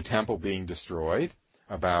of the temple being destroyed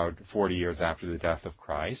about 40 years after the death of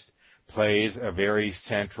Christ plays a very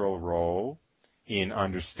central role in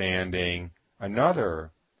understanding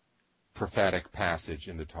another prophetic passage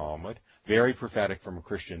in the Talmud, very prophetic from a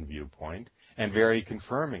Christian viewpoint, and very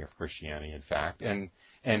confirming of Christianity, in fact, and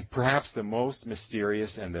perhaps the most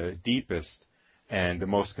mysterious and the deepest and the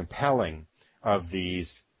most compelling of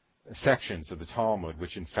these sections of the Talmud,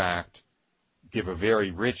 which in fact give a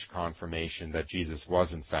very rich confirmation that Jesus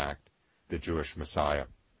was in fact the Jewish Messiah.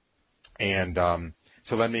 And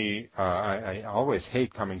so let me, I always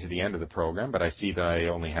hate coming to the end of the program, but I see that I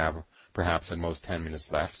only have perhaps at most 10 minutes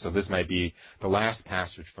left. So this might be the last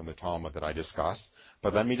passage from the Talmud that I discuss.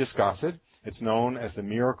 But let me discuss it. It's known as the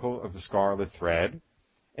miracle of the scarlet thread,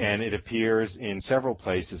 and it appears in several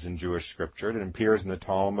places in Jewish scripture. It appears in the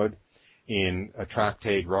Talmud in a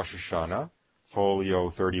tractate Rosh Hashanah, folio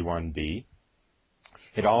 31b.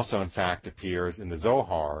 It also, in fact, appears in the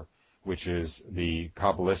Zohar, which is the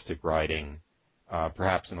Kabbalistic writing.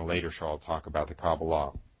 Perhaps in a later show I'll talk about the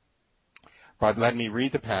Kabbalah. But let me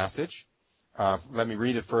read the passage. Let me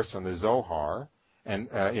read it first from the Zohar, and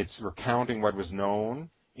it's recounting what was known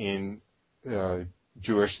in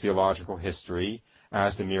Jewish theological history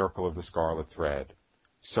as the miracle of the scarlet thread.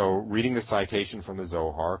 So, reading the citation from the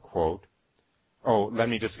Zohar, quote, let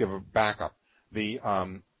me just give a backup.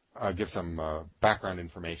 Give some background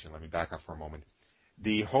information. Let me back up for a moment.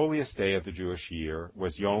 The holiest day of the Jewish year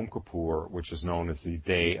was Yom Kippur, which is known as the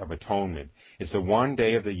Day of Atonement. It's the one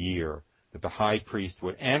day of the year that the high priest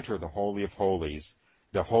would enter the Holy of Holies,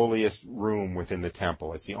 the holiest room within the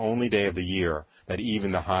temple. It's the only day of the year that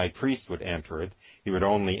even the high priest would enter it. He would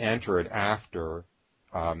only enter it after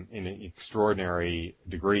in an extraordinary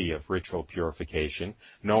degree of ritual purification.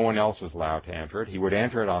 No one else was allowed to enter it. He would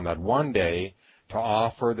enter it on that one day to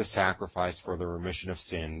offer the sacrifice for the remission of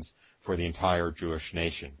sins for the entire Jewish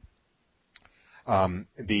nation.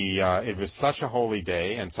 It was such a holy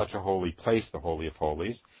day and such a holy place, the Holy of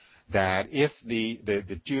Holies, that if the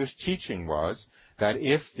Jewish teaching was that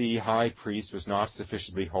if the high priest was not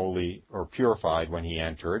sufficiently holy or purified when he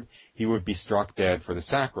entered, he would be struck dead for the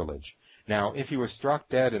sacrilege. Now, if he was struck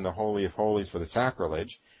dead in the Holy of Holies for the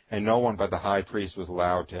sacrilege, and no one but the high priest was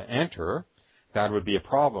allowed to enter, that would be a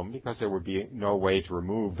problem because there would be no way to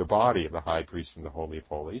remove the body of the high priest from the Holy of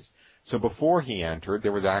Holies. So before he entered,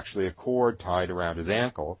 there was actually a cord tied around his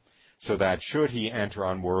ankle so that should he enter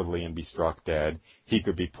unworthily and be struck dead, he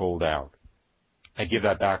could be pulled out. I give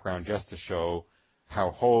that background just to show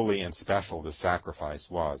how holy and special this sacrifice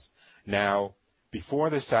was. Now, before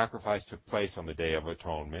this sacrifice took place on the Day of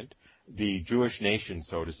Atonement, the Jewish nation,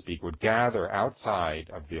 so to speak, would gather outside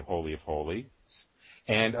of the Holy of Holies,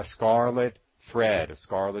 and a scarlet thread, a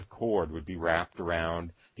scarlet cord would be wrapped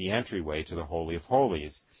around the entryway to the Holy of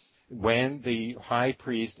Holies. When the high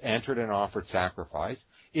priest entered and offered sacrifice,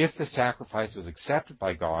 if the sacrifice was accepted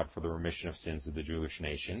by God for the remission of sins of the Jewish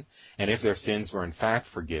nation, and if their sins were in fact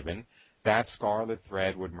forgiven, that scarlet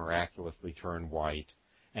thread would miraculously turn white,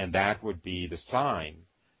 and that would be the sign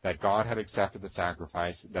that God had accepted the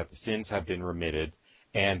sacrifice, that the sins had been remitted,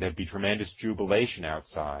 and there'd be tremendous jubilation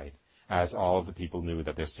outside as all of the people knew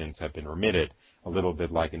that their sins had been remitted. A little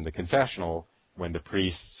bit like in the confessional when the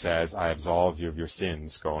priest says, I absolve you of your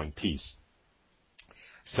sins, go in peace.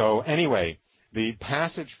 So anyway, the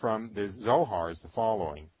passage from the Zohar is the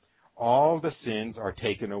following. All the sins are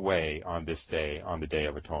taken away on this day, on the Day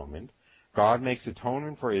of Atonement. God makes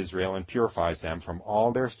atonement for Israel and purifies them from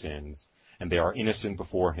all their sins, and they are innocent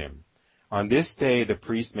before him. On this day, the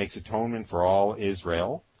priest makes atonement for all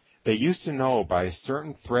Israel. They used to know by a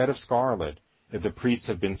certain thread of scarlet if the priests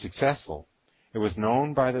had been successful. It was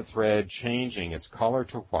known by the thread changing its color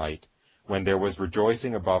to white when there was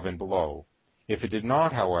rejoicing above and below. If it did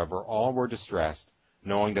not, however, all were distressed,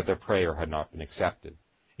 knowing that their prayer had not been accepted.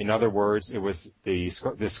 In other words, it was the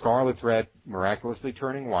scarlet thread miraculously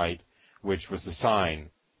turning white, which was the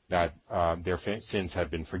sign that their sins had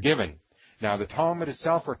been forgiven. Now, the Talmud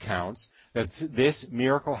itself recounts that this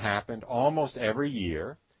miracle happened almost every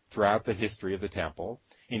year throughout the history of the temple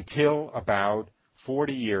until about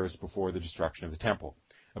 40 years before the destruction of the temple.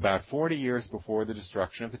 About 40 years before the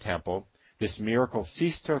destruction of the temple, this miracle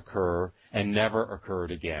ceased to occur and never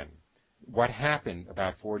occurred again. What happened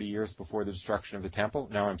about 40 years before the destruction of the temple?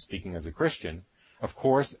 Now I'm speaking as a Christian. Of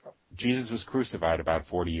course, Jesus was crucified about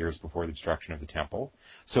 40 years before the destruction of the temple.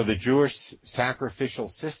 So the Jewish sacrificial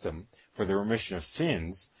system for the remission of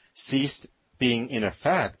sins ceased being in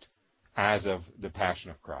effect as of the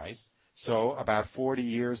Passion of Christ. So about 40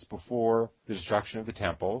 years before the destruction of the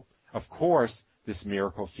temple, of course, this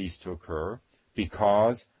miracle ceased to occur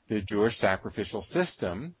because the Jewish sacrificial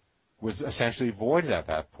system was essentially voided at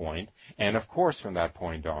that point. And of course, from that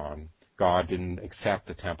point on, God didn't accept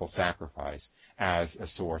the temple sacrifice as a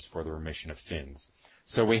source for the remission of sins.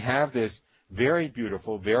 So we have this very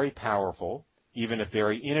beautiful, very powerful, even if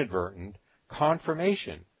very inadvertent,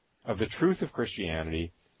 confirmation of the truth of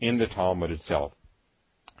Christianity in the Talmud itself.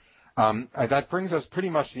 That brings us pretty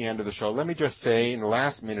much to the end of the show. Let me just say in the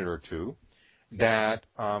last minute or two that,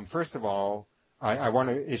 first of all, I want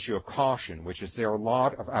to issue a caution, which is there are a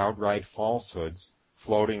lot of outright falsehoods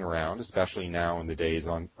floating around, especially now in the days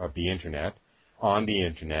of the Internet, on the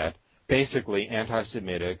Internet, basically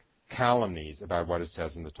anti-Semitic calumnies about what it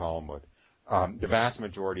says in the Talmud. The vast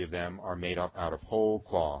majority of them are made up out of whole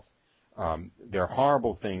cloth. They're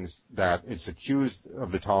horrible things that it's accused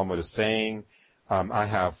of the Talmud as saying. I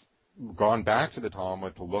have gone back to the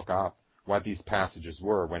Talmud to look up what these passages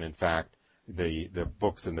were when, in fact, the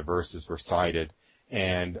books and the verses were cited,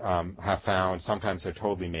 and have found sometimes they're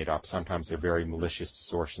totally made up, sometimes they're very malicious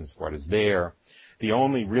distortions of what is there. The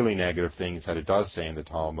only really negative things that it does say in the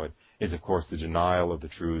Talmud is, of course, the denial of the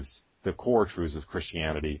truths, the core truths of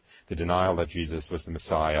Christianity, the denial that Jesus was the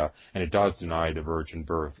Messiah, and it does deny the virgin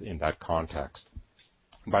birth in that context.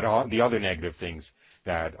 But the other negative things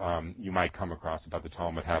that you might come across about the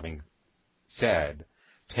Talmud having said,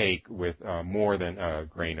 take with more than a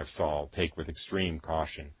grain of salt, take with extreme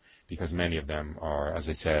caution, because many of them are, as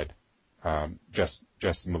I said,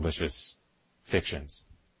 just malicious fictions.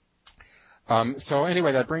 So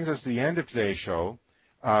anyway, that brings us to the end of today's show.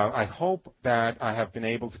 I hope that I have been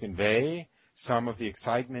able to convey some of the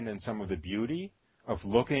excitement and some of the beauty of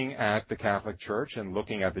looking at the Catholic Church and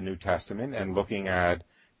looking at the New Testament and looking at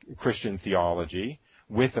Christian theology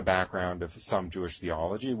with the background of some Jewish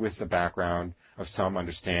theology, with the background of some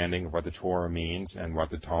understanding of what the Torah means and what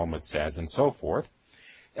the Talmud says and so forth.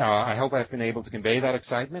 I hope I've been able to convey that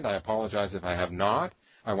excitement. I apologize if I have not.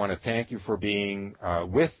 I want to thank you for being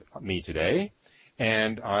with me today,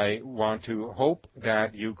 and I want to hope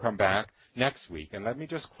that you come back next week. And let me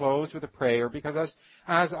just close with a prayer, because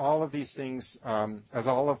as all of these things, as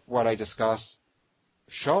all of what I discuss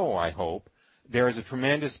show, I hope, there is a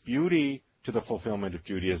tremendous beauty to the fulfillment of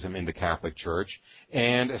Judaism in the Catholic Church,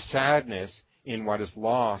 and a sadness in what is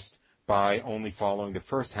lost by only following the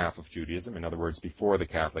first half of Judaism, in other words, before the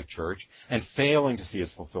Catholic Church, and failing to see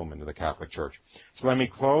his fulfillment in the Catholic Church. So let me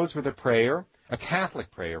close with a prayer, a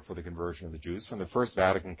Catholic prayer for the conversion of the Jews from the First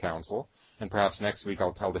Vatican Council, and perhaps next week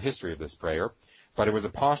I'll tell the history of this prayer. But it was a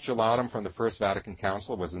postulatum from the First Vatican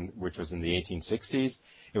Council, which was in the 1860s.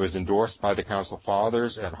 It was endorsed by the Council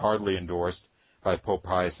Fathers and hardly endorsed by Pope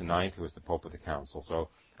Pius IX, who was the Pope of the Council. So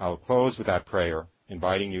I'll close with that prayer,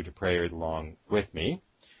 inviting you to pray it along with me.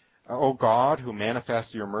 O God, who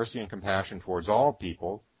manifests your mercy and compassion towards all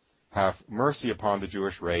people, have mercy upon the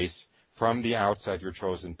Jewish race, from the outset your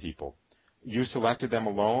chosen people. You selected them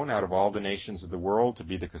alone out of all the nations of the world to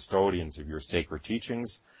be the custodians of your sacred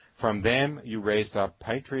teachings. From them you raised up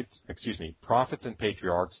prophets and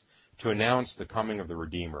patriarchs to announce the coming of the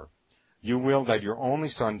Redeemer. You willed that your only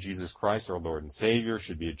Son, Jesus Christ, our Lord and Savior,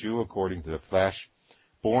 should be a Jew according to the flesh,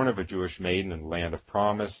 born of a Jewish maiden in the land of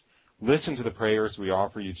promise. Listen to the prayers we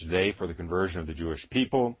offer you today for the conversion of the Jewish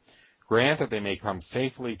people. Grant that they may come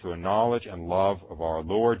safely to a knowledge and love of our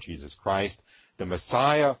Lord Jesus Christ, the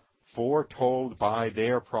Messiah foretold by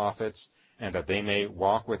their prophets, and that they may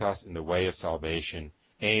walk with us in the way of salvation.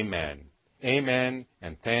 Amen. Amen,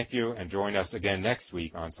 and thank you, and join us again next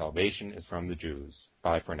week on Salvation is from the Jews.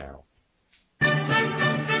 Bye for now.